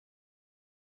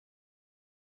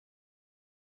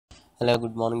Hello,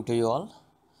 good morning to you all.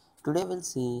 Today we'll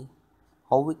see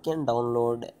how we can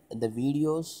download the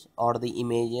videos or the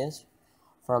images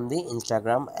from the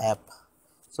Instagram app.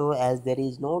 So, as there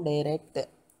is no direct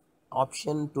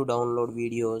option to download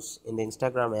videos in the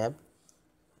Instagram app,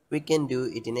 we can do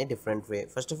it in a different way.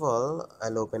 First of all,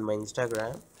 I'll open my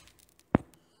Instagram.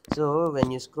 So, when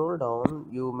you scroll down,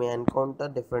 you may encounter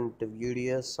different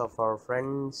videos of our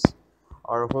friends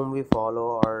or whom we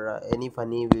follow, or any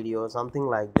funny video, something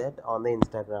like that on the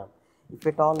Instagram. If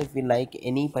at all, if we like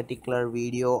any particular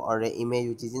video or a image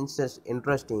which is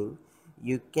interesting,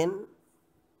 you can,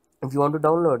 if you want to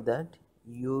download that,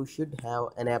 you should have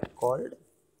an app called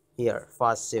here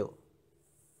Fast Save.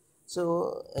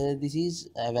 So this is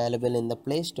available in the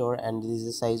Play Store, and this is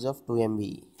the size of 2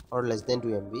 MB or less than 2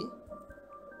 MB.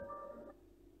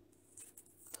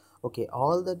 Okay,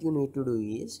 all that you need to do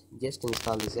is just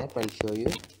install this app. I'll show you.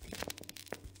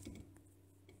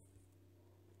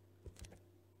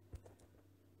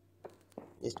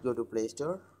 Just go to Play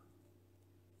Store,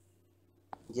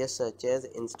 just search as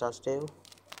InstaSave,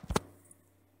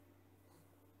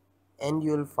 and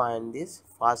you will find this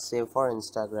Fast Save for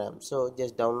Instagram. So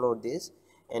just download this,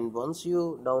 and once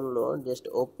you download, just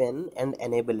open and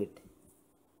enable it.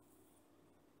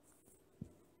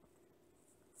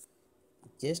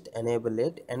 Just enable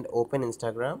it and open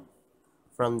Instagram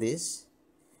from this.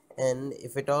 And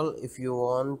if at all, if you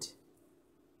want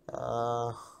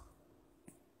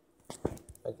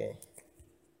okay,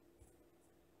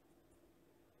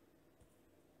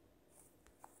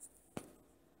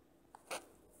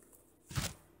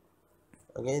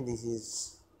 this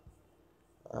is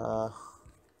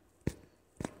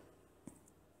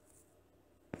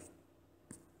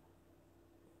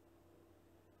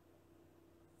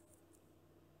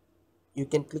you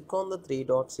can click on the three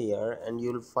dots here, and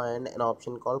you'll find an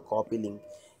option called copy link.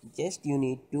 Just you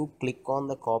need to click on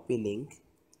the copy link,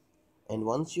 and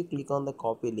once you click on the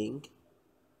copy link,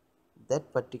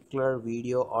 that particular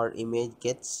video or image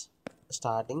gets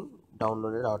starting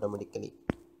downloaded automatically.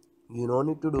 You don't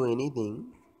need to do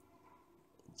anything.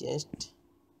 Just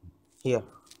here,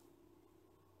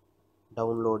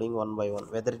 downloading one by one,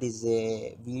 whether it is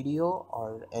a video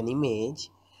or an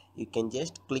image, you can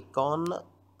just click on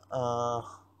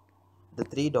the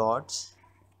three dots,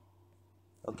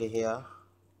 okay, here,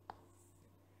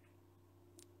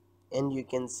 and you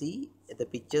can see the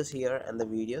pictures here and the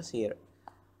videos here.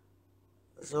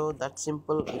 So that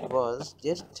simple it was.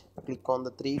 Just click on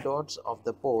the three dots of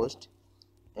the post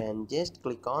and just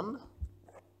click on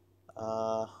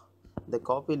uh, the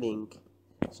copy link,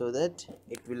 so that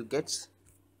it will get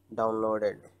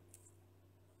downloaded.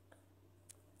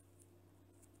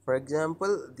 For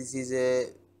example, this is a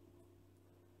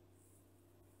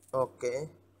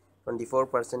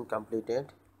 24% completed.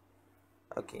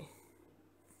 Okay,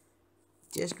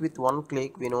 just with one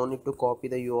click, we no need to copy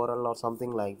the URL or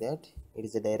something like that. It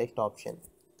is a direct option.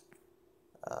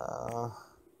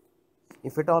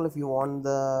 If at all, if you want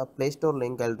the Play Store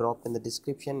link, I'll drop in the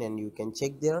description, and you can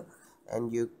check there,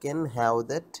 and you can have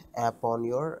that app on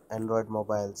your Android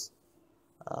mobiles.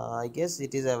 I guess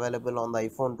it is available on the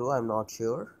iPhone too, I'm not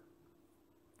sure.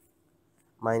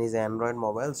 Mine is Android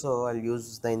mobile, so I'll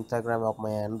use the Instagram of my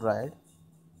Android.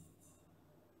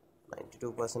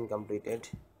 92% completed.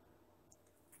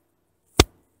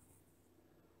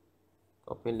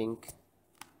 Copy link.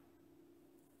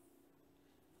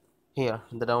 Here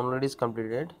the download is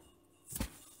completed.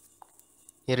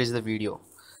 Here is the video.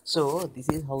 So this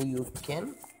is how you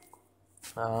can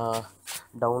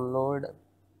download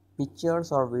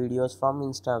pictures or videos from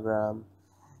Instagram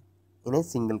in a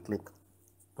single click.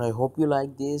 I hope you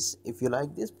like this. If you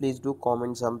like this, please do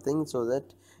comment something, so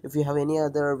that if you have any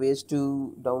other ways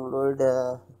to download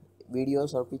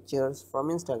videos or pictures from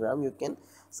Instagram, you can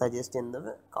suggest in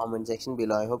the comment section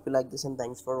below. I hope you like this, and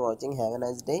thanks for watching. Have a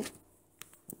nice day.